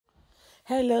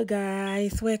Hello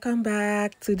guys, welcome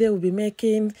back. Today we'll be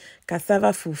making cassava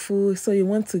fufu. So you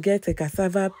want to get a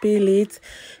cassava, peel it,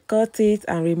 cut it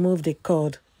and remove the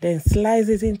cud. Then slice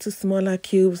it into smaller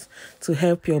cubes to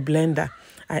help your blender.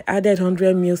 I added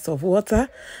 100 ml of water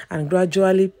and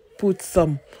gradually put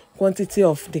some quantity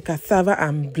of the cassava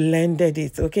and blended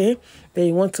it, okay? Then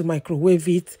you want to microwave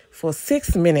it for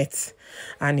 6 minutes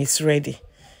and it's ready.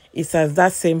 It's as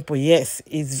that simple. Yes,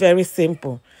 it's very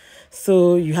simple.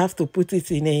 So you have to put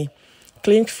it in a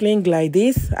cling fling like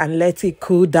this and let it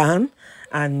cool down.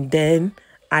 And then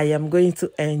I am going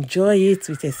to enjoy it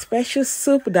with a special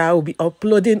soup that I will be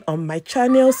uploading on my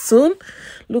channel soon.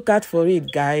 Look out for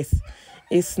it, guys.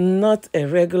 It's not a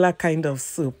regular kind of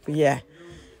soup. Yeah,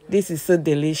 this is so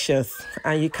delicious.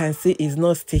 And you can see it's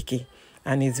not sticky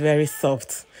and it's very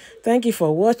soft. Thank you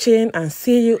for watching and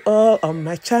see you all on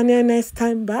my channel next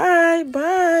time.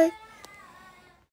 Bye.